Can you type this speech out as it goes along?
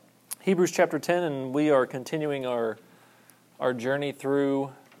Hebrews chapter 10, and we are continuing our journey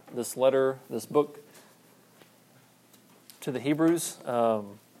through this letter, this book to the Hebrews.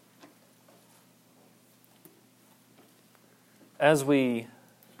 As we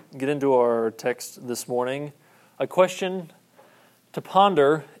get into our text this morning, a question to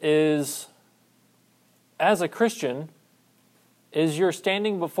ponder is, as a Christian, is your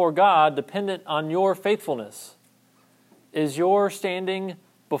standing before God dependent on your faithfulness? Is your standing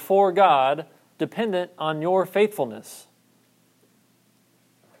before God dependent on your faithfulness?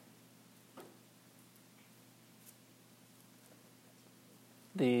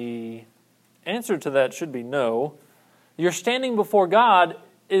 The answer to that should be no. Your standing before God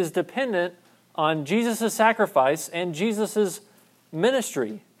is dependent on Jesus' sacrifice and Jesus'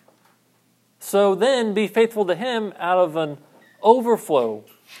 ministry. So then be faithful to Him out of an overflow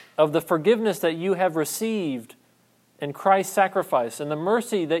of the forgiveness that you have received in Christ's sacrifice and the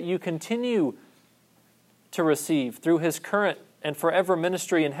mercy that you continue to receive through His current and forever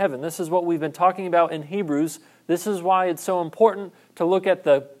ministry in heaven. This is what we've been talking about in Hebrews. This is why it's so important to look at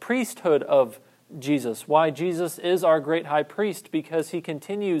the priesthood of Jesus, why Jesus is our great high priest, because He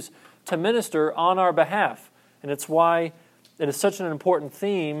continues to minister on our behalf. And it's why it is such an important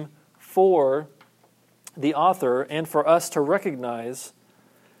theme for the author and for us to recognize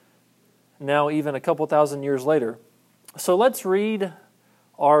now, even a couple thousand years later. So let's read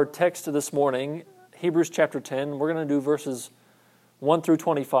our text this morning, Hebrews chapter 10. We're going to do verses 1 through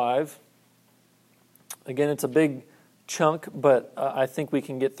 25. Again, it's a big chunk, but I think we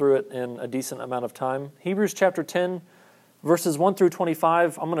can get through it in a decent amount of time. Hebrews chapter 10, verses 1 through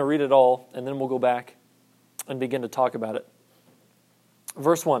 25. I'm going to read it all, and then we'll go back and begin to talk about it.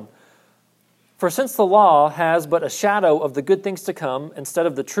 Verse 1. For since the law has but a shadow of the good things to come, instead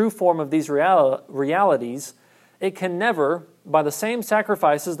of the true form of these realities, it can never, by the same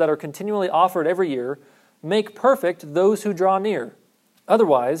sacrifices that are continually offered every year, make perfect those who draw near.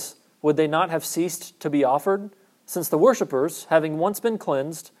 Otherwise, would they not have ceased to be offered, since the worshippers, having once been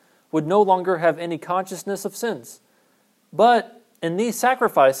cleansed, would no longer have any consciousness of sins? But in these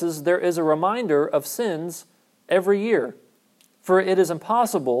sacrifices there is a reminder of sins every year, for it is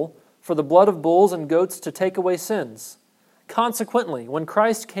impossible for the blood of bulls and goats to take away sins. Consequently, when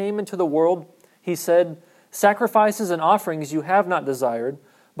Christ came into the world, He said, Sacrifices and offerings you have not desired,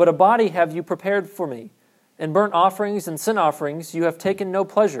 but a body have you prepared for me. In burnt offerings and sin offerings you have taken no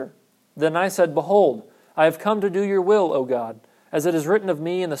pleasure. Then I said, Behold, I have come to do your will, O God, as it is written of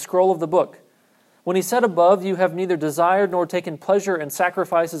me in the scroll of the book. When He said above, You have neither desired nor taken pleasure in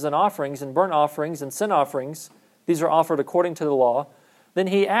sacrifices and offerings, and burnt offerings and sin offerings, these are offered according to the law, then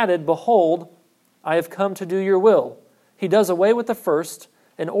He added, Behold, I have come to do your will. He does away with the first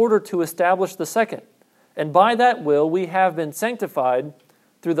in order to establish the second. And by that will we have been sanctified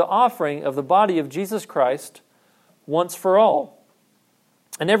through the offering of the body of Jesus Christ once for all.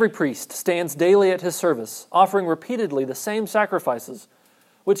 And every priest stands daily at his service, offering repeatedly the same sacrifices,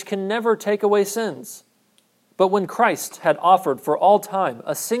 which can never take away sins. But when Christ had offered for all time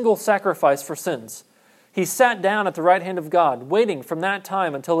a single sacrifice for sins, He sat down at the right hand of God, waiting from that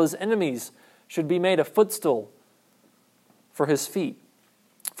time until His enemies should be made a footstool for His feet.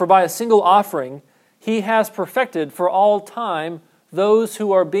 For by a single offering He has perfected for all time those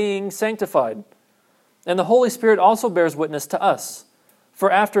who are being sanctified. And the Holy Spirit also bears witness to us. For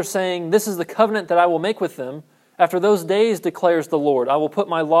after saying, This is the covenant that I will make with them, after those days, declares the Lord, I will put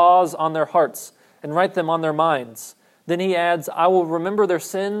my laws on their hearts and write them on their minds. Then He adds, I will remember their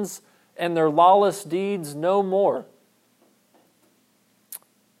sins and their lawless deeds no more.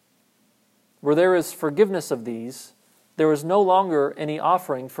 Where there is forgiveness of these, there is no longer any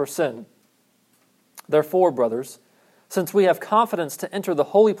offering for sin. Therefore, brothers, since we have confidence to enter the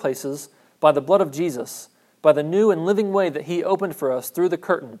holy places by the blood of Jesus, by the new and living way that He opened for us through the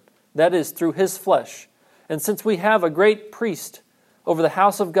curtain, that is, through His flesh, and since we have a great priest over the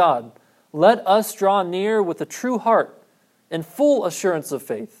house of God, let us draw near with a true heart and full assurance of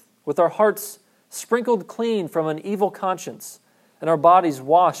faith, with our hearts sprinkled clean from an evil conscience, and our bodies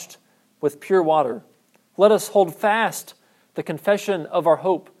washed with pure water. Let us hold fast the confession of our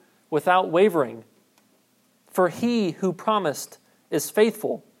hope without wavering. For He who promised is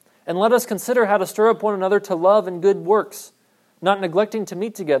faithful. And let us consider how to stir up one another to love and good works, not neglecting to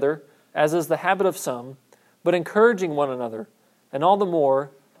meet together, as is the habit of some, but encouraging one another, and all the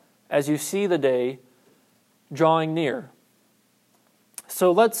more as you see the day drawing near.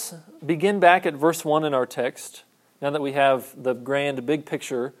 So let's begin back at verse 1 in our text, now that we have the grand big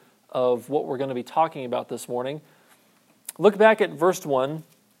picture of what we're going to be talking about this morning. Look back at verse 1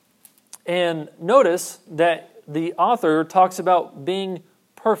 and notice that the author talks about being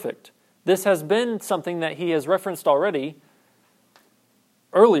perfect. This has been something that he has referenced already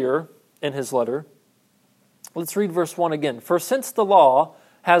earlier in his letter. Let's read verse 1 again. For since the law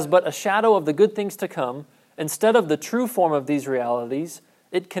has but a shadow of the good things to come, instead of the true form of these realities,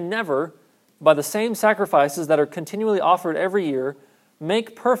 it can never, by the same sacrifices that are continually offered every year,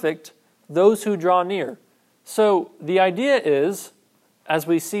 make perfect those who draw near. So the idea is, as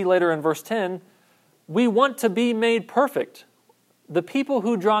we see later in verse 10, we want to be made perfect. The people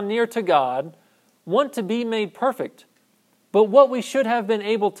who draw near to God want to be made perfect. But what we should have been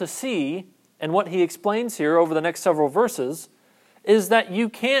able to see, and what he explains here over the next several verses, is that you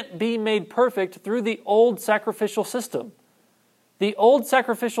can't be made perfect through the old sacrificial system. The old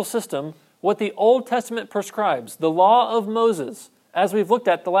sacrificial system, what the Old Testament prescribes, the law of Moses, as we've looked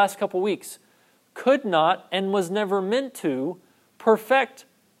at the last couple weeks, could not and was never meant to perfect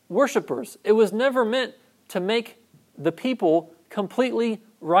worshipers. It was never meant to make the people completely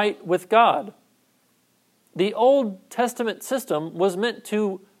right with God. The Old Testament system was meant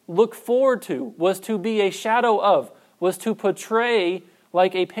to look forward to, was to be a shadow of, was to portray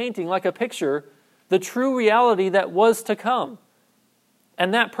like a painting, like a picture, the true reality that was to come.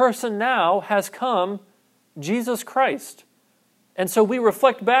 And that person now has come, Jesus Christ. And so we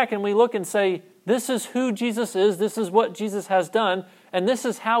reflect back and we look and say, this is who Jesus is, this is what Jesus has done, and this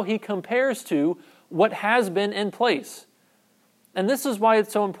is how he compares to what has been in place. And this is why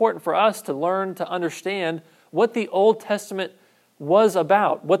it's so important for us to learn to understand what the Old Testament was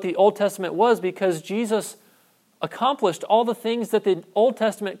about, what the Old Testament was, because Jesus accomplished all the things that the Old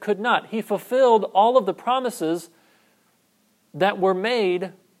Testament could not. He fulfilled all of the promises that were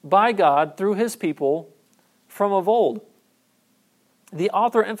made by God through his people from of old. The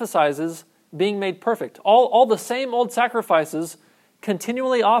author emphasizes being made perfect. All the same old sacrifices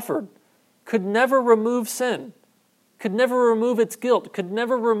continually offered could never remove sin, could never remove its guilt, could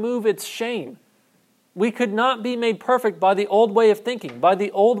never remove its shame. We could not be made perfect by the old way of thinking, by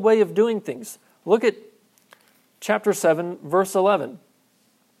the old way of doing things. Look at chapter 7, verse 11.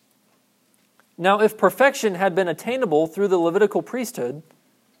 Now, if perfection had been attainable through the Levitical priesthood,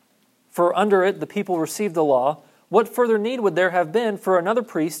 for under it the people received the law, what further need would there have been for another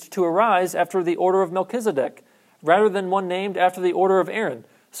priest to arise after the order of Melchizedek, rather than one named after the order of Aaron?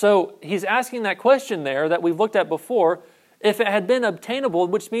 So he's asking that question there that we've looked at before, if it had been obtainable,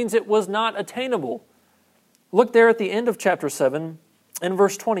 which means it was not attainable. Look there at the end of chapter 7 in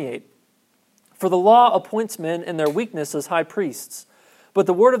verse 28. For the law appoints men in their weakness as high priests, but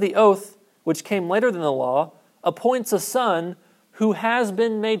the word of the oath, which came later than the law, appoints a son who has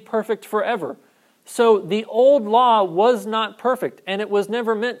been made perfect forever. So the old law was not perfect, and it was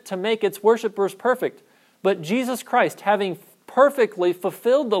never meant to make its worshipers perfect. But Jesus Christ, having perfectly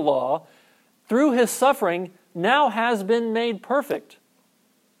fulfilled the law through his suffering, now has been made perfect.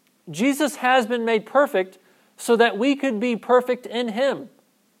 Jesus has been made perfect so that we could be perfect in him.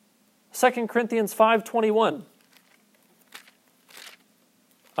 2 Corinthians 5:21.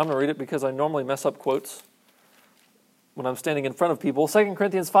 I'm going to read it because I normally mess up quotes when I'm standing in front of people. 2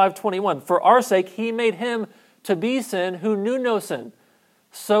 Corinthians 5:21. For our sake he made him to be sin who knew no sin,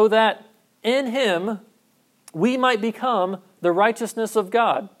 so that in him we might become the righteousness of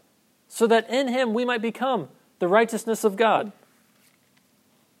God. So that in him we might become the righteousness of God.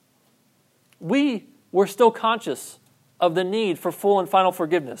 We were still conscious of the need for full and final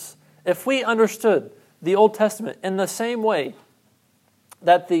forgiveness. If we understood the Old Testament in the same way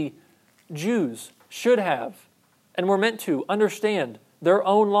that the Jews should have and were meant to understand their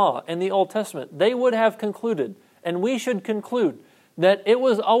own law in the Old Testament, they would have concluded, and we should conclude, that it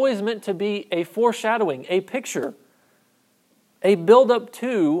was always meant to be a foreshadowing, a picture, a build-up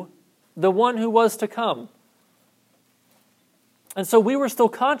to the one who was to come. And so we were still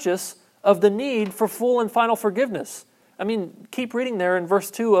conscious of the need for full and final forgiveness. I mean, keep reading there in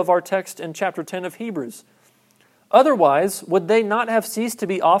verse 2 of our text in chapter 10 of Hebrews. Otherwise, would they not have ceased to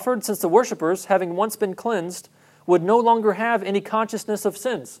be offered, since the worshipers, having once been cleansed, would no longer have any consciousness of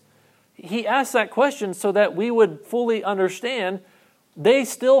sins? He asked that question so that we would fully understand they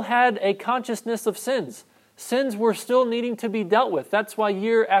still had a consciousness of sins. Sins were still needing to be dealt with. That's why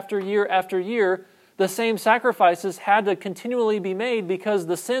year after year after year, the same sacrifices had to continually be made, because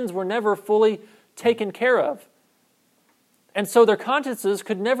the sins were never fully taken care of. And so their consciences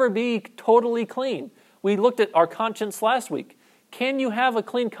could never be totally clean. We looked at our conscience last week. Can you have a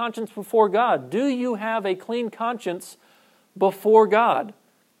clean conscience before God? Do you have a clean conscience before God?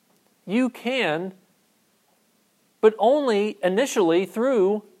 You can, but only initially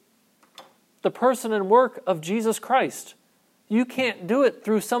through the person and work of Jesus Christ. You can't do it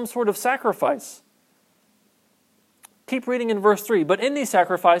through some sort of sacrifice. Keep reading in verse 3. But in these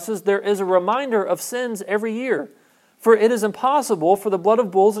sacrifices there is a reminder of sins every year, for it is impossible for the blood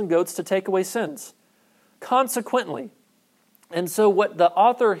of bulls and goats to take away sins. Consequently, and so what the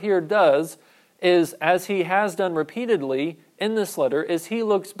author here does is, as he has done repeatedly in this letter, is he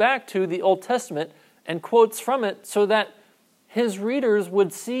looks back to the Old Testament and quotes from it so that his readers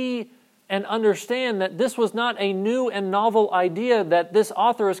would see and understand that this was not a new and novel idea that this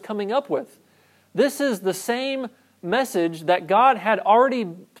author is coming up with. This is the same message that God had already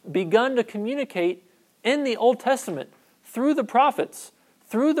begun to communicate in the Old Testament through the prophets,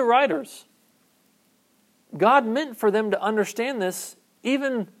 through the writers. God meant for them to understand this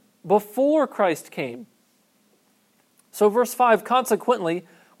even before Christ came. So verse 5, consequently,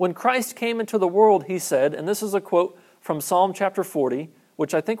 when Christ came into the world, he said, and this is a quote from Psalm chapter 40,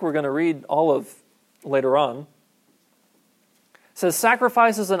 which I think we're going to read all of later on. It says,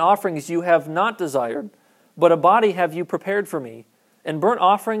 sacrifices and offerings you have not desired, but a body have you prepared for me. In burnt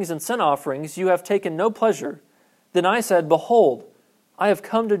offerings and sin offerings you have taken no pleasure. Then I said, behold, I have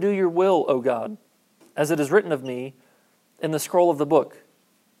come to do your will, O God, as it is written of me in the scroll of the book.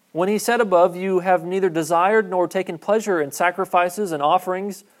 When he said above, you have neither desired nor taken pleasure in sacrifices and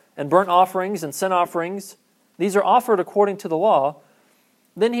offerings and burnt offerings and sin offerings, these are offered according to the law.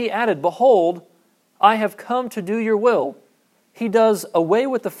 Then he added, behold, I have come to do your will. He does away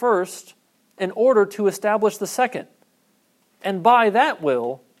with the first in order to establish the second. And by that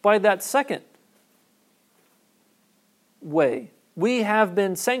will, by that second way, we have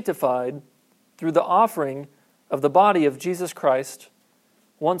been sanctified through the offering of the body of Jesus Christ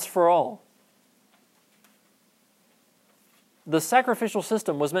once for all. The sacrificial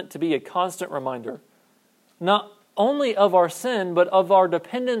system was meant to be a constant reminder, not only of our sin, but of our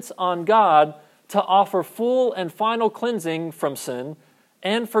dependence on God to offer full and final cleansing from sin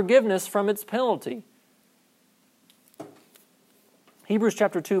and forgiveness from its penalty. Hebrews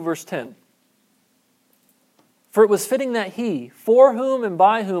chapter 2, verse 10. For it was fitting that he, for whom and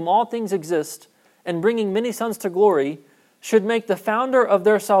by whom all things exist, and bringing many sons to glory, should make the founder of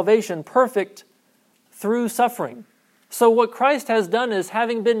their salvation perfect through suffering. So what Christ has done is,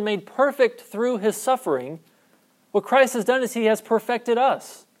 having been made perfect through his suffering, what Christ has done is he has perfected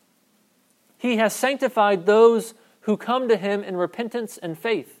us. He has sanctified those who come to him in repentance and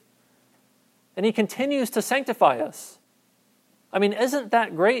faith. And he continues to sanctify us. I mean, isn't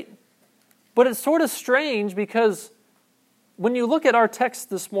that great? But it's sort of strange because when you look at our text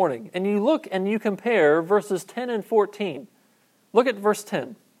this morning and you look and you compare verses 10 and 14, look at verse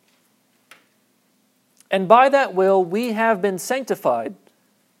 10. And by that will we have been sanctified.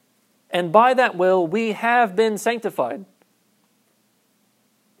 And by that will we have been sanctified.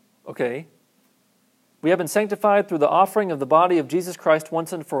 Okay. We have been sanctified through the offering of the body of Jesus Christ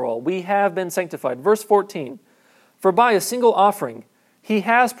once and for all. We have been sanctified. Verse 14. For by a single offering he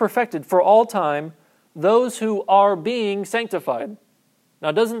has perfected for all time those who are being sanctified.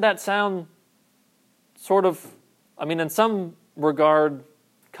 Now, doesn't that sound sort of, in some regard,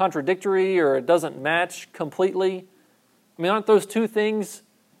 contradictory, or it doesn't match completely? Aren't those two things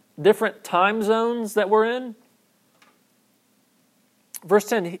different time zones that we're in? Verse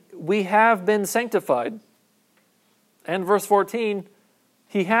 10, we have been sanctified. And verse 14,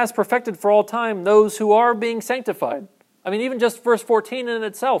 he has perfected for all time those who are being sanctified. Even just verse 14 in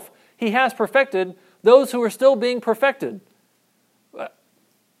itself, he has perfected those who are still being perfected.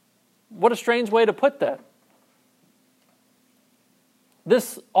 What a strange way to put that.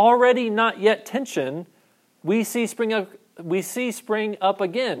 This already not yet tension we see spring up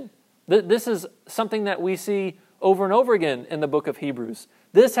again. This is something that we see over and over again in the book of Hebrews.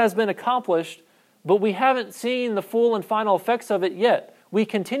 This has been accomplished, but we haven't seen the full and final effects of it yet. We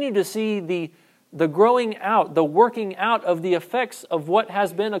continue to see the growing out, the working out of the effects of what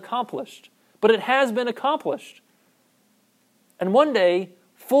has been accomplished. But it has been accomplished. And one day,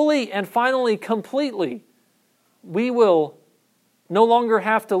 fully and finally, completely, we will no longer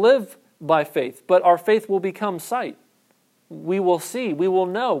have to live by faith, but our faith will become sight. We will see, we will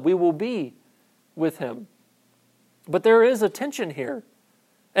know, we will be with him. But there is a tension here.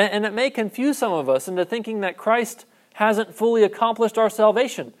 And it may confuse some of us into thinking that Christ hasn't fully accomplished our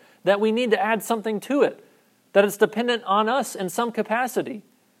salvation, that we need to add something to it, that it's dependent on us in some capacity.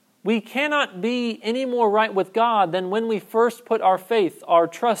 We cannot be any more right with God than when we first put our faith, our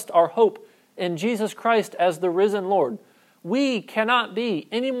trust, our hope in Jesus Christ as the risen Lord. We cannot be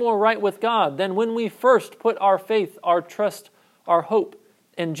any more right with God than when we first put our faith, our trust, our hope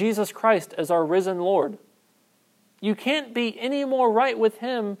in Jesus Christ as our risen Lord. You can't be any more right with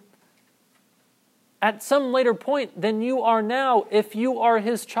him at some later point than you are now if you are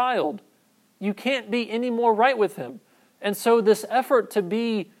his child. You can't be any more right with him. And so this effort to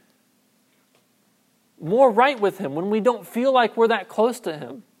be more right with Him, when we don't feel like we're that close to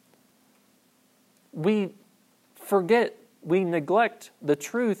Him, we forget, we neglect the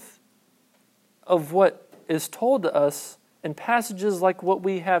truth of what is told to us in passages like what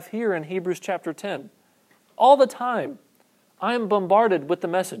we have here in Hebrews chapter 10. All the time, I am bombarded with the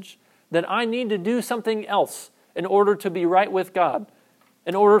message that I need to do something else in order to be right with God,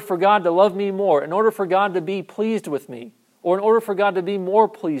 in order for God to love me more, in order for God to be pleased with me, or in order for God to be more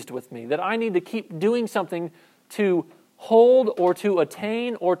pleased with me, that I need to keep doing something to hold or to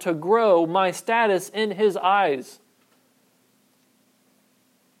attain or to grow my status in His eyes.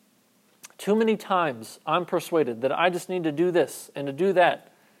 Too many times I'm persuaded that I just need to do this and to do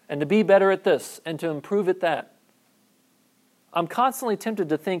that and to be better at this and to improve at that. I'm constantly tempted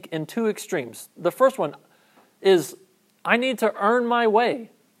to think in two extremes. The first one is I need to earn my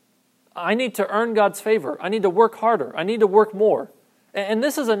way. I need to earn God's favor. I need to work harder. I need to work more. And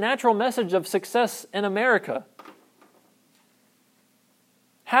this is a natural message of success in America.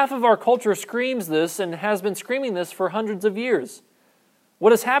 Half of our culture screams this and has been screaming this for hundreds of years.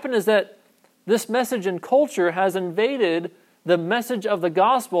 What has happened is that this message in culture has invaded the message of the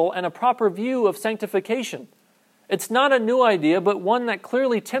gospel and a proper view of sanctification. It's not a new idea, but one that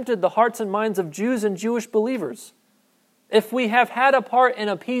clearly tempted the hearts and minds of Jews and Jewish believers. If we have had a part in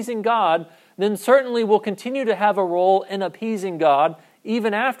appeasing God, then certainly we'll continue to have a role in appeasing God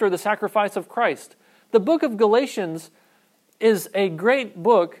even after the sacrifice of Christ. The book of Galatians is a great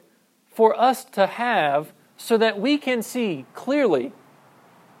book for us to have so that we can see clearly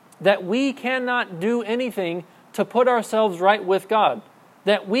that we cannot do anything to put ourselves right with God,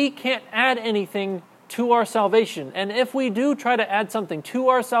 that we can't add anything to our salvation. And if we do try to add something to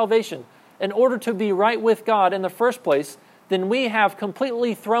our salvation in order to be right with God in the first place, then we have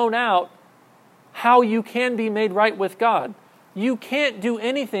completely thrown out how you can be made right with God. You can't do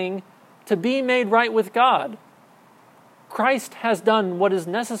anything to be made right with God. Christ has done what is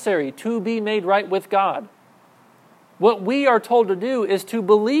necessary to be made right with God. What we are told to do is to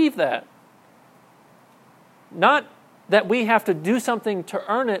believe that. Not that we have to do something to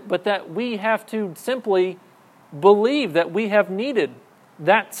earn it, but that we have to simply believe that we have needed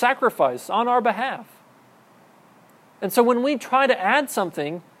that sacrifice on our behalf. And so when we try to add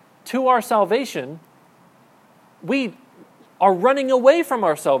something to our salvation, we are running away from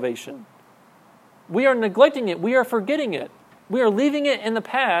our salvation. We are neglecting it. We are forgetting it. We are leaving it in the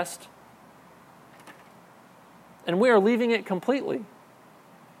past, and we are leaving it completely.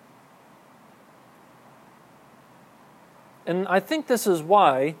 And I think this is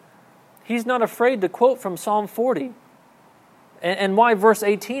why he's not afraid to quote from Psalm 40 and why verse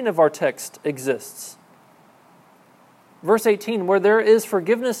 18 of our text exists. Verse 18, where there is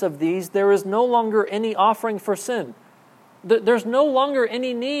forgiveness of these, there is no longer any offering for sin. There's no longer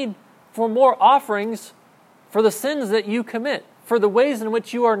any need for more offerings for the sins that you commit, for the ways in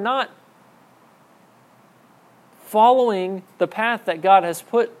which you are not following the path that God has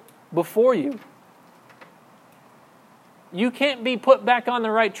put before you. You can't be put back on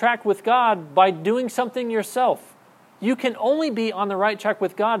the right track with God by doing something yourself. You can only be on the right track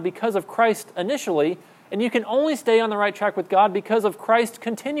with God because of Christ initially, and you can only stay on the right track with God because of Christ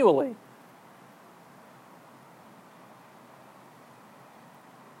continually.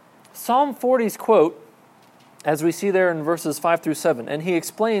 Psalm 40's quote, as we see there in verses 5 through 7, and he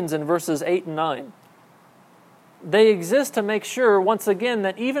explains in verses 8 and 9, they exist to make sure, once again,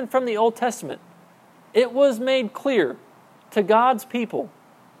 that even from the Old Testament, it was made clear to God's people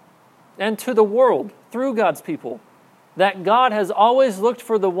and to the world through God's people that God has always looked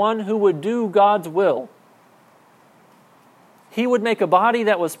for the one who would do God's will. He would make a body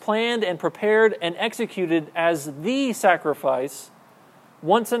that was planned and prepared and executed as the sacrifice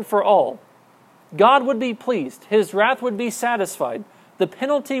once and for all. God would be pleased. His wrath would be satisfied. The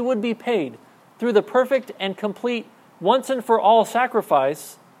penalty would be paid through the perfect and complete once and for all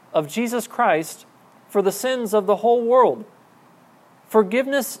sacrifice of Jesus Christ for the sins of the whole world.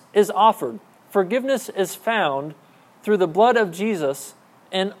 Forgiveness is offered. Forgiveness is found through the blood of Jesus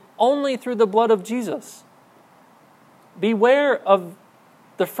and only through the blood of Jesus. Beware of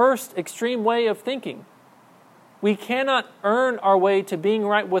the first extreme way of thinking. We cannot earn our way to being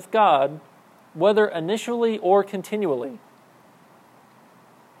right with God, whether initially or continually.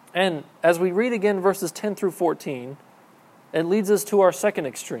 And as we read again verses 10 through 14, it leads us to our second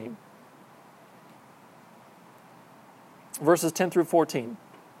extreme. Verses 10 through 14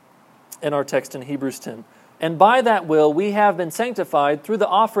 in our text in Hebrews 10. And by that will we have been sanctified through the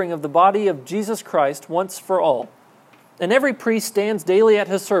offering of the body of Jesus Christ once for all. And every priest stands daily at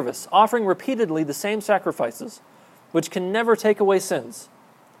his service, offering repeatedly the same sacrifices. which can never take away sins.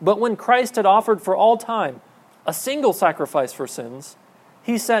 But when Christ had offered for all time a single sacrifice for sins,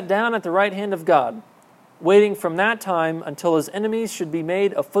 he sat down at the right hand of God, waiting from that time until his enemies should be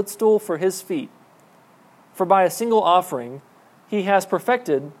made a footstool for his feet. For by a single offering he has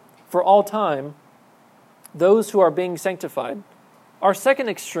perfected for all time those who are being sanctified. Our second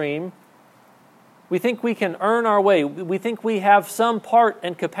extreme, we think we can earn our way. We think we have some part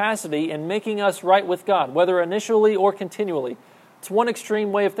and capacity in making us right with God, whether initially or continually. It's one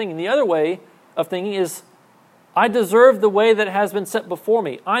extreme way of thinking. The other way of thinking is, I deserve the way that has been set before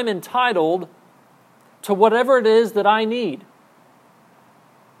me. I'm entitled to whatever it is that I need.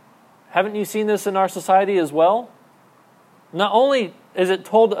 Haven't you seen this in our society as well? Not only is it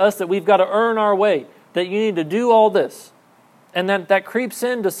told to us that we've got to earn our way, that you need to do all this, and that creeps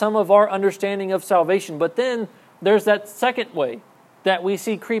into some of our understanding of salvation, but then there's that second way that we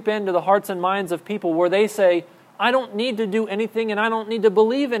see creep into the hearts and minds of people where they say, I don't need to do anything and I don't need to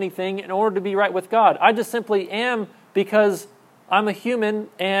believe anything in order to be right with God. I just simply am because I'm a human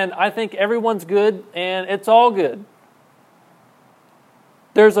and I think everyone's good and it's all good.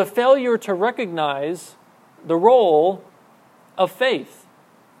 There's a failure to recognize the role of faith.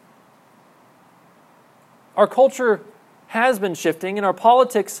 Our culture has been shifting and our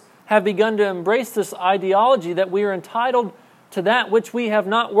politics have begun to embrace this ideology that we are entitled to that which we have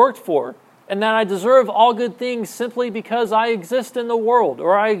not worked for, and that I deserve all good things simply because I exist in the world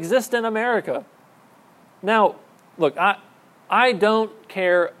or I exist in America. Now, look, I don't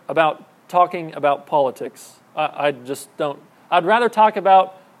care about talking about politics. I just don't. I'd rather talk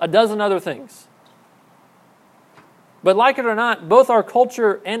about a dozen other things. But like it or not, both our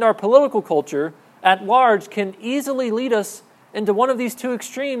culture and our political culture at large can easily lead us into one of these two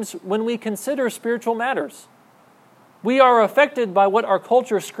extremes when we consider spiritual matters. We are affected by what our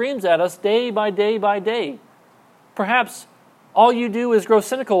culture screams at us day by day by day. Perhaps all you do is grow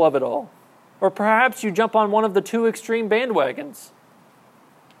cynical of it all. Or perhaps you jump on one of the two extreme bandwagons.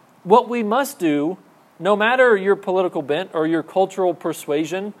 What we must do, no matter your political bent or your cultural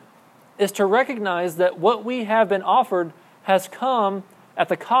persuasion, is to recognize that what we have been offered has come at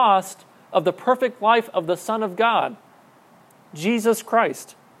the cost of the perfect life of the Son of God, Jesus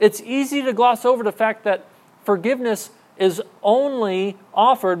Christ. It's easy to gloss over the fact that forgiveness is only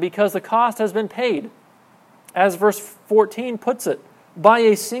offered because the cost has been paid. As verse 14 puts it, by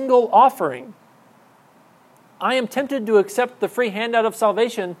a single offering. I am tempted to accept the free handout of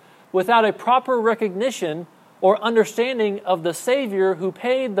salvation without a proper recognition or understanding of the Savior who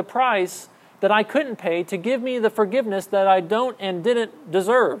paid the price that I couldn't pay to give me the forgiveness that I don't and didn't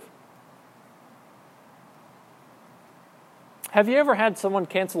deserve. Have you ever had someone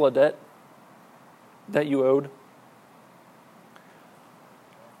cancel a debt that you owed?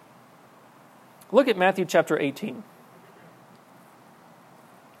 Look at Matthew chapter 18.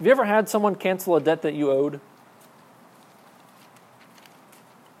 Have you ever had someone cancel a debt that you owed?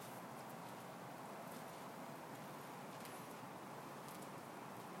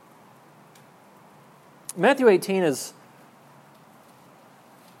 Matthew 18 is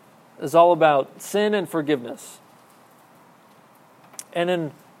all about sin and forgiveness.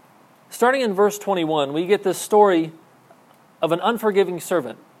 And starting in verse 21, we get this story of an unforgiving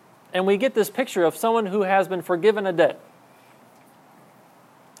servant. And we get this picture of someone who has been forgiven a debt.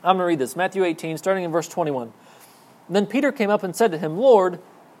 I'm going to read this. Matthew 18, starting in verse 21. Then Peter came up and said to him, Lord,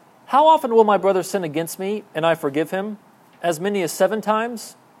 how often will my brother sin against me, and I forgive him? As many as 7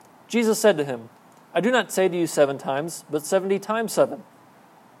 times? Jesus said to him, I do not say to you 7 times, but 70 times 7.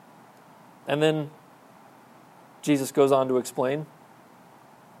 And then Jesus goes on to explain.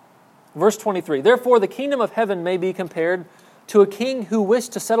 Verse 23, therefore the kingdom of heaven may be compared to a king who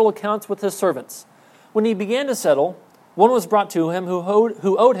wished to settle accounts with his servants. When he began to settle, one was brought to him who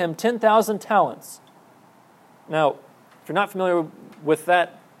owed him 10,000 talents. Now, if you're not familiar with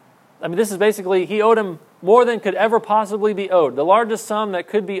that, this is basically, he owed him more than could ever possibly be owed. The largest sum that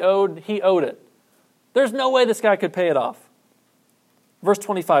could be owed, he owed it. There's no way this guy could pay it off. Verse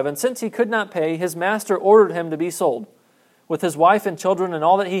 25, and since he could not pay, his master ordered him to be sold, with his wife and children and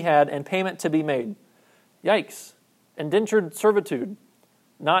all that he had, and payment to be made. Yikes. Indentured servitude.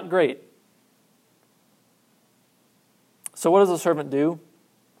 Not great. So what does the servant do?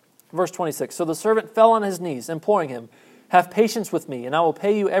 Verse 26, so the servant fell on his knees, imploring him, have patience with me, and I will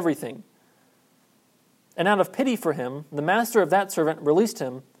pay you everything. And out of pity for him, the master of that servant released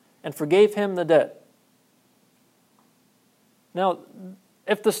him and forgave him the debt. Now,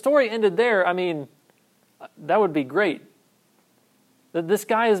 if the story ended there, that would be great. That this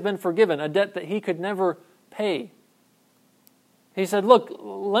guy has been forgiven, a debt that he could never pay. He said, look,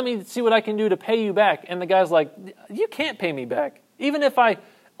 let me see what I can do to pay you back. And the guy's like, you can't pay me back. Even if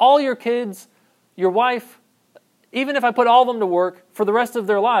all your kids, your wife, even if I put all of them to work for the rest of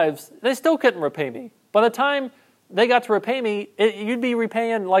their lives, they still couldn't repay me. By the time they got to repay me, you'd be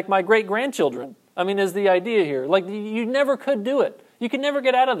repaying like my great-grandchildren. I mean, is the idea here. Like, you never could do it. You can never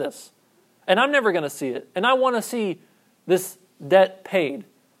get out of this. And I'm never going to see it. And I want to see this debt paid.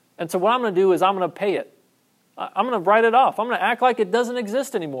 And so what I'm going to do is I'm going to pay it. I'm going to write it off. I'm going to act like it doesn't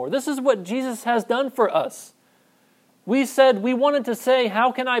exist anymore. This is what Jesus has done for us. We wanted to say,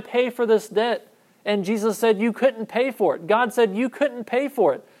 how can I pay for this debt? And Jesus said, you couldn't pay for it. God said, you couldn't pay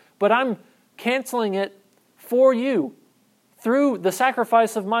for it. But I'm canceling it for you through the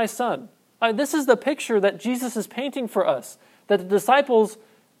sacrifice of my Son. This is the picture that Jesus is painting for us, that the disciples,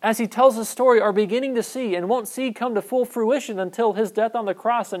 as he tells the story, are beginning to see and won't see come to full fruition until his death on the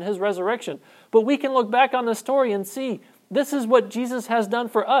cross and his resurrection. But we can look back on the story and see this is what Jesus has done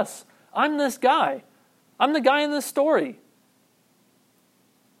for us. I'm this guy. I'm the guy in this story.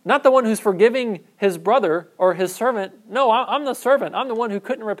 Not the one who's forgiving his brother or his servant. No, I'm the servant. I'm the one who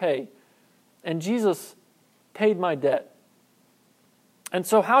couldn't repay. And Jesus paid my debt. And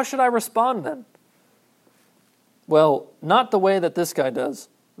so how should I respond then? Well, not the way that this guy does.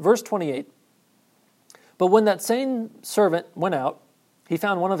 Verse 28. But when that same servant went out, he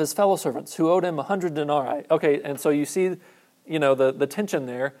found one of his fellow servants who owed him 100 denarii. Okay, and so you see, the tension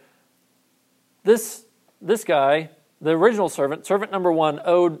there. This guy, the original servant number one,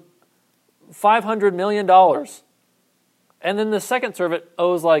 owed $500 million. And then the second servant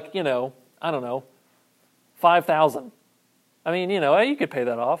owes 5,000. I mean, you could pay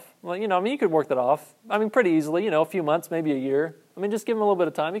that off. Well, you could work that off. I mean, pretty easily, a few months, maybe a year. I mean, just give him a little bit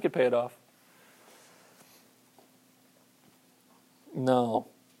of time, he could pay it off. No.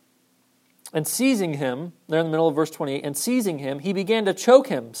 And seizing him, there in the middle of verse 28, and seizing him, he began to choke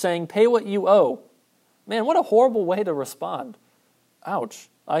him, saying, pay what you owe. Man, what a horrible way to respond. Ouch.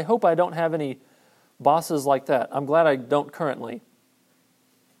 I hope I don't have any bosses like that. I'm glad I don't currently.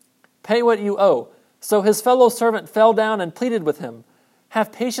 Pay what you owe. So his fellow servant fell down and pleaded with him,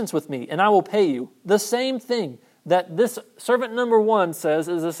 have patience with me, and I will pay you. The same thing that this servant number one says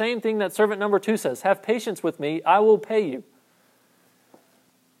is the same thing that servant number two says. Have patience with me, I will pay you.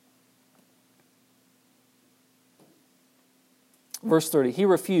 Verse 30, he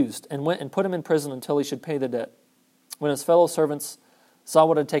refused and went and put him in prison until he should pay the debt. When his fellow servants saw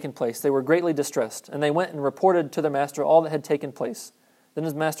what had taken place, they were greatly distressed, and they went and reported to their master all that had taken place. Then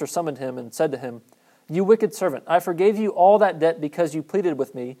his master summoned him and said to him, you wicked servant, I forgave you all that debt because you pleaded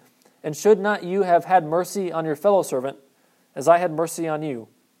with me, and should not you have had mercy on your fellow servant, as I had mercy on you?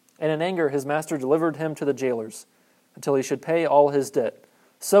 And in anger his master delivered him to the jailers, until he should pay all his debt.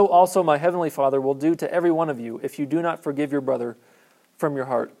 So also my heavenly Father will do to every one of you, if you do not forgive your brother from your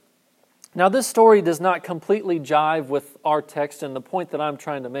heart. Now this story does not completely jive with our text and the point that I'm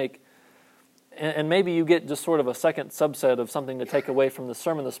trying to make. And maybe you get just sort of a second subset of something to take away from the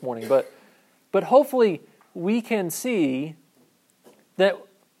sermon this morning. But hopefully we can see that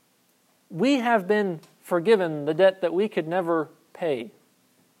we have been forgiven the debt that we could never pay.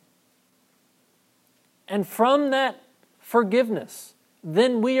 And from that forgiveness,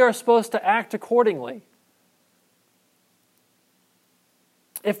 then we are supposed to act accordingly.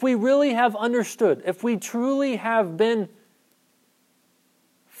 If we really have understood, if we truly have been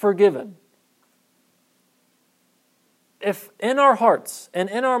forgiven, if in our hearts and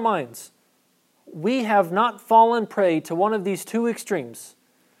in our minds we have not fallen prey to one of these two extremes,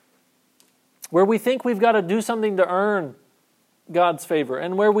 where we think we've got to do something to earn God's favor,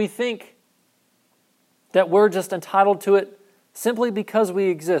 and where we think that we're just entitled to it simply because we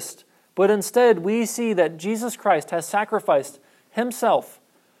exist, but instead we see that Jesus Christ has sacrificed himself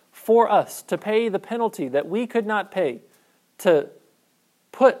for us to pay the penalty that we could not pay, to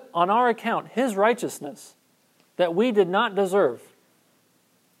put on our account his righteousness that we did not deserve.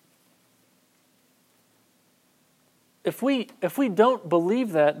 If we don't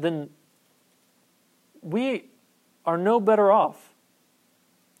believe that, then we are no better off.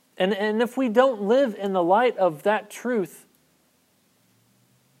 And if we don't live in the light of that truth,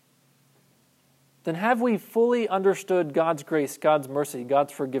 then have we fully understood God's grace, God's mercy,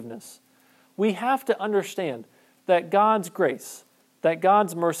 God's forgiveness? We have to understand that God's grace, that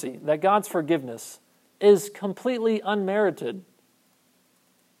God's mercy, that God's forgiveness is completely unmerited.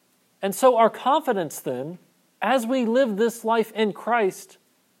 And so our confidence then, as we live this life in Christ,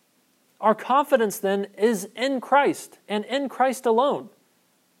 our confidence then is in Christ and in Christ alone.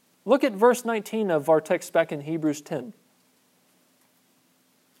 Look at verse 19 of our text back in Hebrews 10.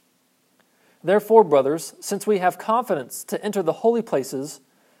 Therefore, brothers, since we have confidence to enter the holy places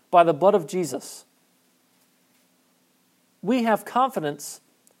by the blood of Jesus, we have confidence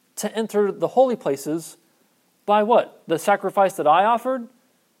to enter the holy places by what? The sacrifice that I offered?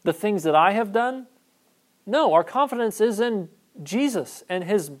 The things that I have done? No, our confidence is in Jesus and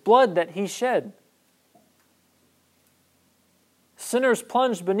His blood that He shed. Sinners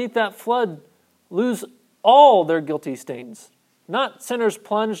plunged beneath that flood lose all their guilty stains. Not sinners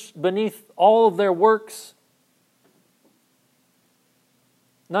plunged beneath all of their works.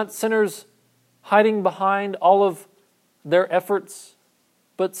 Not sinners hiding behind all of their efforts,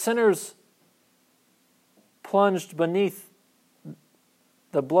 but sinners plunged beneath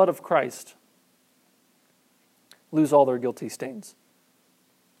the blood of Christ lose all their guilty stains.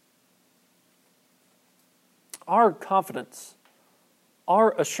 Our confidence,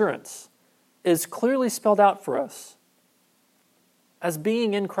 our assurance is clearly spelled out for us as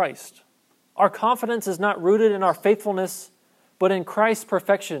being in Christ. Our confidence is not rooted in our faithfulness, but in Christ's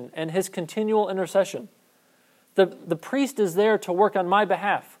perfection and His continual intercession. The priest is there to work on my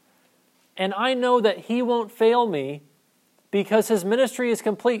behalf, and I know that He won't fail me because His ministry is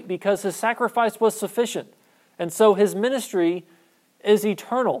complete, because His sacrifice was sufficient. And so His ministry is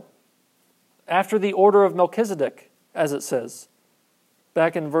eternal, after the order of Melchizedek, as it says,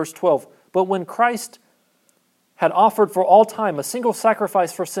 back in verse 12. But when Christ had offered for all time a single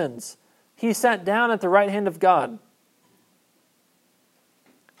sacrifice for sins, He sat down at the right hand of God.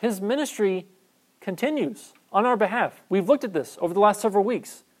 His ministry continues on our behalf. We've looked at this over the last several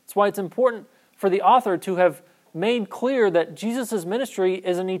weeks. That's why it's important for the author to have made clear that Jesus' ministry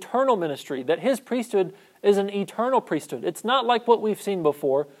is an eternal ministry, that His priesthood is an eternal priesthood. It's not like what we've seen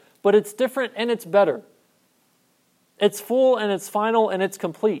before, but it's different and it's better. It's full and it's final and it's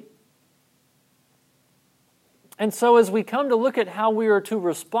complete. And so as we come to look at how we are to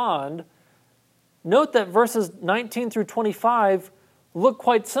respond, note that verses 19 through 25 look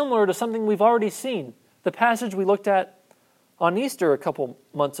quite similar to something we've already seen. The passage we looked at on Easter a couple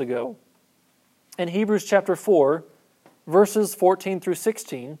months ago. In Hebrews chapter 4, verses 14 through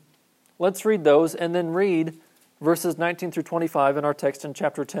 16. Let's read those and then read verses 19 through 25 in our text in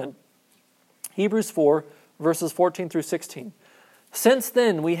chapter 10. Hebrews 4, verses 14 through 16. Since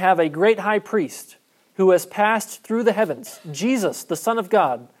then we have a great high priest who has passed through the heavens, Jesus, the Son of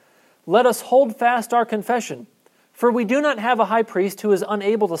God. Let us hold fast our confession. For we do not have a high priest who is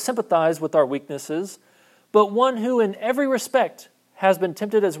unable to sympathize with our weaknesses, but one who in every respect has been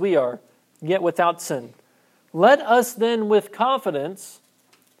tempted as we are, yet without sin. Let us then with confidence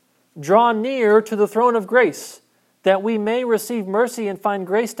draw near to the throne of grace, that we may receive mercy and find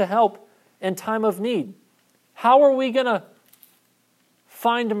grace to help in time of need. How are we going to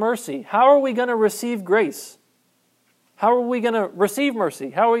find mercy? How are we going to receive grace? How are we going to receive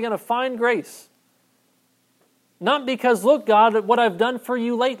mercy? How are we going to find grace? Not because, look, God, at what I've done for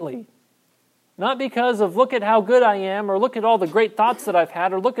you lately. Not because of, look at how good I am, or look at all the great thoughts that I've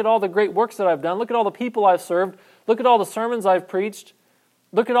had, or look at all the great works that I've done, look at all the people I've served, look at all the sermons I've preached,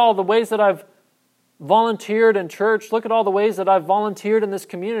 look at all the ways that I've volunteered in church, look at all the ways that I've volunteered in this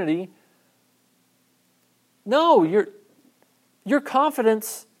community. No, your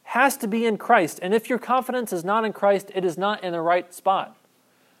confidence has to be in Christ. And if your confidence is not in Christ, it is not in the right spot.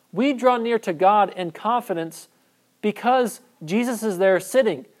 We draw near to God in confidence because Jesus is there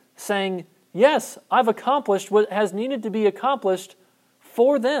sitting, saying, yes, I've accomplished what has needed to be accomplished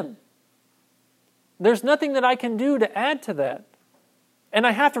for them. There's nothing that I can do to add to that. And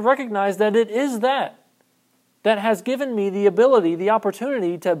I have to recognize that it is that has given me the ability, the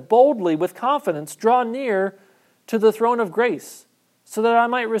opportunity to boldly, with confidence, draw near to the throne of grace so that I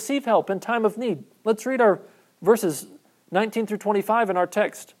might receive help in time of need. Let's read our verses 19 through 25 in our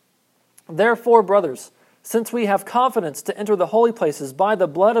text. Therefore, brothers, since we have confidence to enter the holy places by the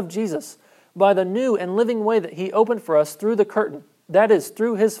blood of Jesus, by the new and living way that He opened for us through the curtain, that is,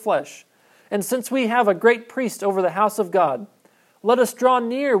 through His flesh, and since we have a great priest over the house of God, let us draw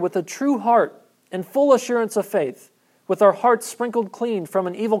near with a true heart and full assurance of faith, with our hearts sprinkled clean from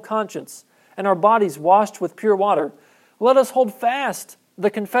an evil conscience and our bodies washed with pure water. Let us hold fast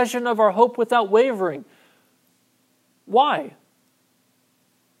the confession of our hope without wavering. Why?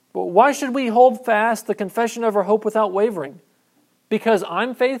 Well, why should we hold fast the confession of our hope without wavering? Because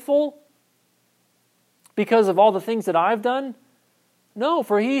I'm faithful? Because of all the things that I've done? No,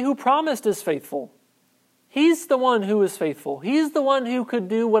 for He who promised is faithful. He's the one who is faithful. He's the one who could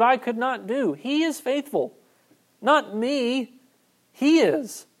do what I could not do. He is faithful. Not me. He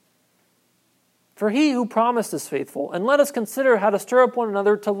is. For He who promised is faithful. And let us consider how to stir up one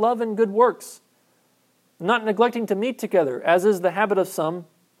another to love and good works, not neglecting to meet together, as is the habit of some,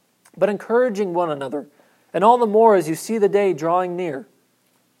 but encouraging one another, and all the more as you see the day drawing near.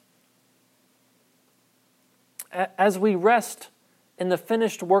 As we rest in the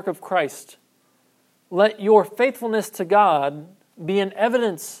finished work of Christ, let your faithfulness to God be an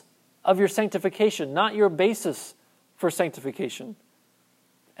evidence of your sanctification, not your basis for sanctification.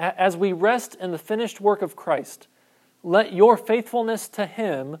 As we rest in the finished work of Christ, let your faithfulness to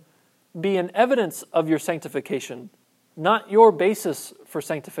Him be an evidence of your sanctification, not your basis for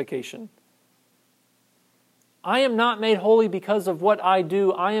sanctification. I am not made holy because of what I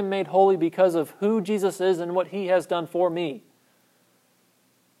do. I am made holy because of who Jesus is and what He has done for me.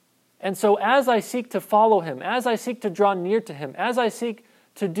 And so as I seek to follow Him, as I seek to draw near to Him, as I seek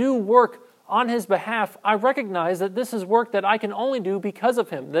to do work on His behalf, I recognize that this is work that I can only do because of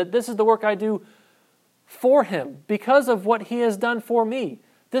Him, that this is the work I do for Him, because of what He has done for me.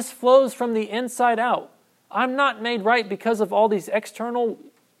 This flows from the inside out. I'm not made right because of all these external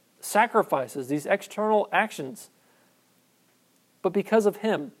sacrifices, these external actions, but because of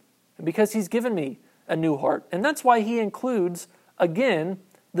Him, and because He's given me a new heart. And that's why He includes, again,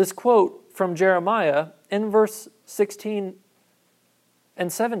 this quote from Jeremiah in verse 16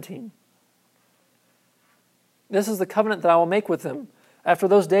 and 17. This is the covenant that I will make with them. After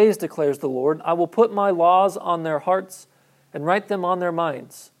those days, declares the Lord, I will put my laws on their hearts and write them on their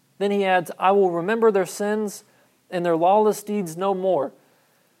minds. Then He adds, I will remember their sins and their lawless deeds no more.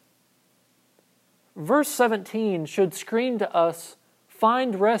 Verse 17 should scream to us,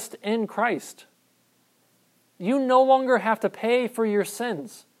 find rest in Christ. You no longer have to pay for your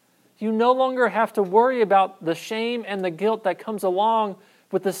sins. You no longer have to worry about the shame and the guilt that comes along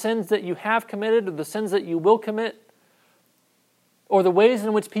with the sins that you have committed or the sins that you will commit, or the ways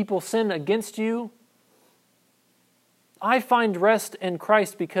in which people sin against you. I find rest in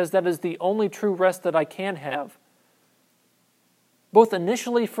Christ because that is the only true rest that I can have, both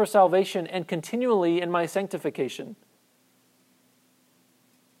initially for salvation and continually in my sanctification.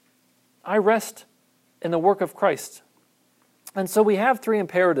 I rest in the work of Christ. And so we have three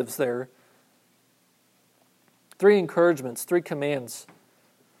imperatives there, three encouragements, three commands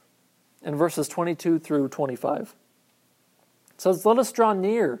in verses 22 through 25. It says, let us draw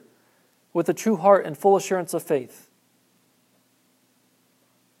near with a true heart and full assurance of faith.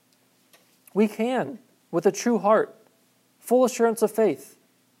 We can, with a true heart, full assurance of faith.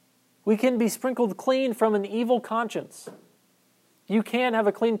 We can be sprinkled clean from an evil conscience. You can have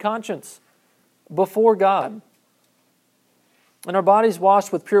a clean conscience before God, and our bodies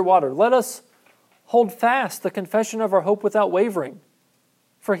washed with pure water. Let us hold fast the confession of our hope without wavering,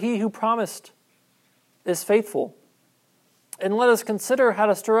 for He who promised is faithful. And let us consider how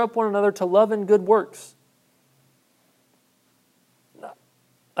to stir up one another to love and good works.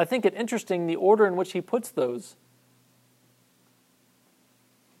 I think it interesting the order in which he puts those.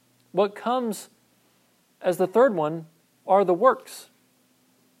 What comes as the third one are the works.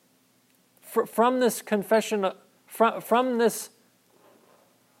 From this confession, from this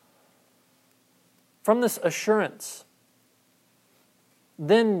assurance,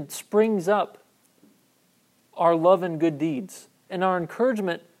 then springs up our love and good deeds and our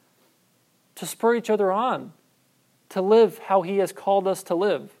encouragement to spur each other on to live how He has called us to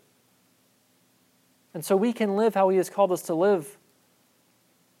live. And so we can live how He has called us to live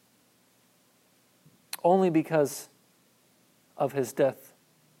only because of His death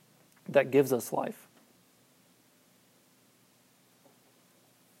that gives us life.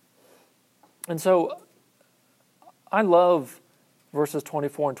 And so I love verses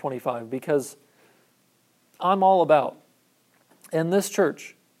 24 and 25 because I'm all about, and this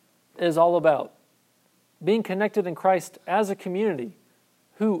church is all about, being connected in Christ as a community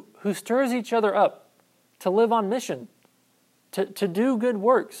who stirs each other up to live on mission, to do good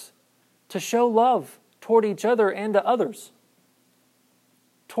works, to show love toward each other and to others,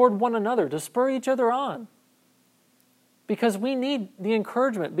 toward one another, to spur each other on. Because we need the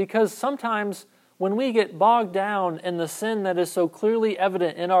encouragement, because sometimes when we get bogged down in the sin that is so clearly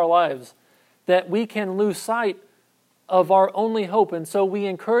evident in our lives, that we can lose sight of our only hope. And so we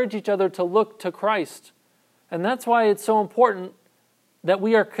encourage each other to look to Christ. And that's why it's so important that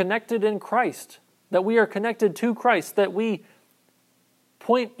we are connected in Christ, that we are connected to Christ, that we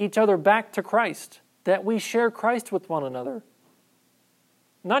point each other back to Christ, that we share Christ with one another.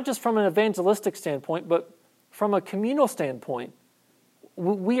 Not just from an evangelistic standpoint, but from a communal standpoint.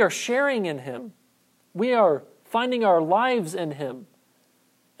 We are sharing in Him. We are finding our lives in Him.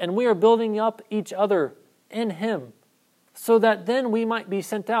 And we are building up each other in Him so that then we might be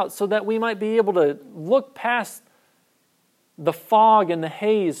sent out, so that we might be able to look past the fog and the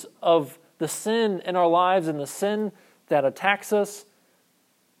haze of the sin in our lives and the sin that attacks us,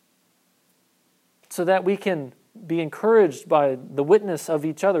 so that we can be encouraged by the witness of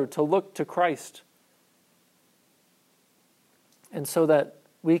each other to look to Christ. And so that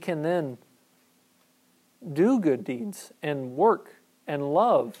we can then do good deeds and work and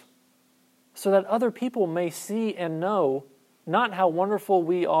love, so that other people may see and know not how wonderful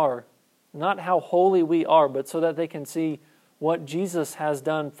we are, not how holy we are, but so that they can see what Jesus has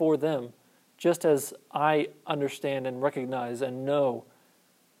done for them, just as I understand and recognize and know,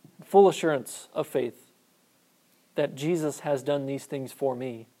 full assurance of faith, that Jesus has done these things for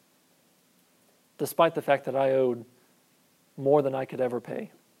me, despite the fact that I owed more than I could ever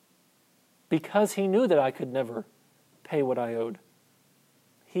pay. Because he knew that I could never pay what I owed.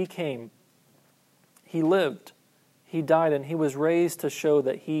 He came, he lived, he died, and he was raised to show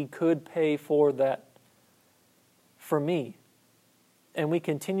that he could pay for that for me. And we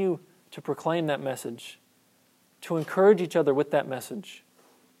continue to proclaim that message, to encourage each other with that message.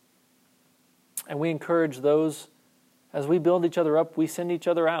 And we encourage those, as we build each other up, we send each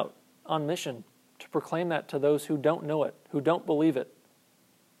other out on mission to proclaim that to those who don't know it, who don't believe it.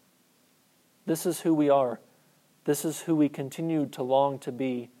 This is who we are. This is who we continue to long to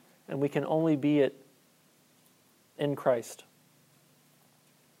be, and we can only be it in Christ.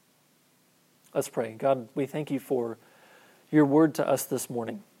 Let's pray. God, we thank you for your word to us this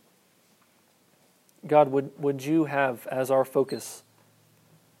morning. God, would you have as our focus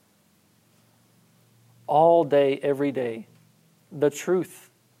all day, every day, the truth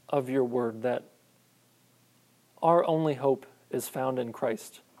of your word, that our only hope is found in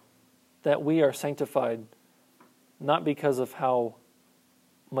Christ, that we are sanctified not because of how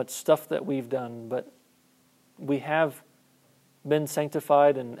much stuff that we've done, but we have been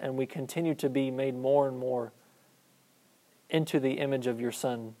sanctified and we continue to be made more and more into the image of your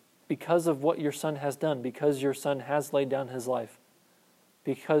Son because of what your Son has done, because your Son has laid down his life,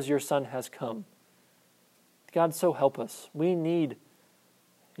 because your Son has come. God, so help us. We need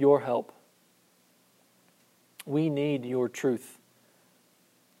your help. We need your truth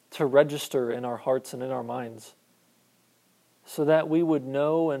to register in our hearts and in our minds so that we would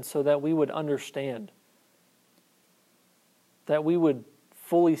know and so that we would understand, that we would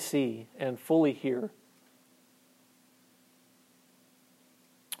fully see and fully hear.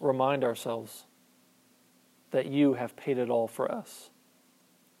 Remind ourselves that you have paid it all for us.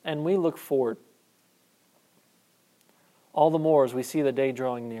 And we look forward all the more as we see the day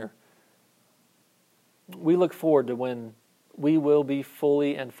drawing near. We look forward to when we will be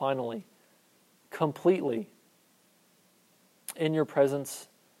fully and finally, completely in your presence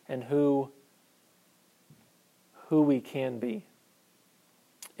and who we can be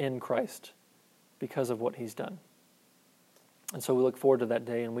in Christ because of what he's done. And so we look forward to that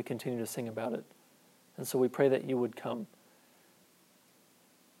day and we continue to sing about it. And so we pray that you would come.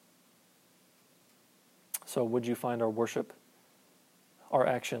 So would you find our worship, our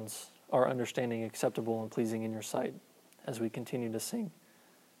actions, our understanding acceptable and pleasing in your sight as we continue to sing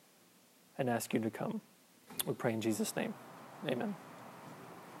and ask you to come. We pray in Jesus' name. Amen.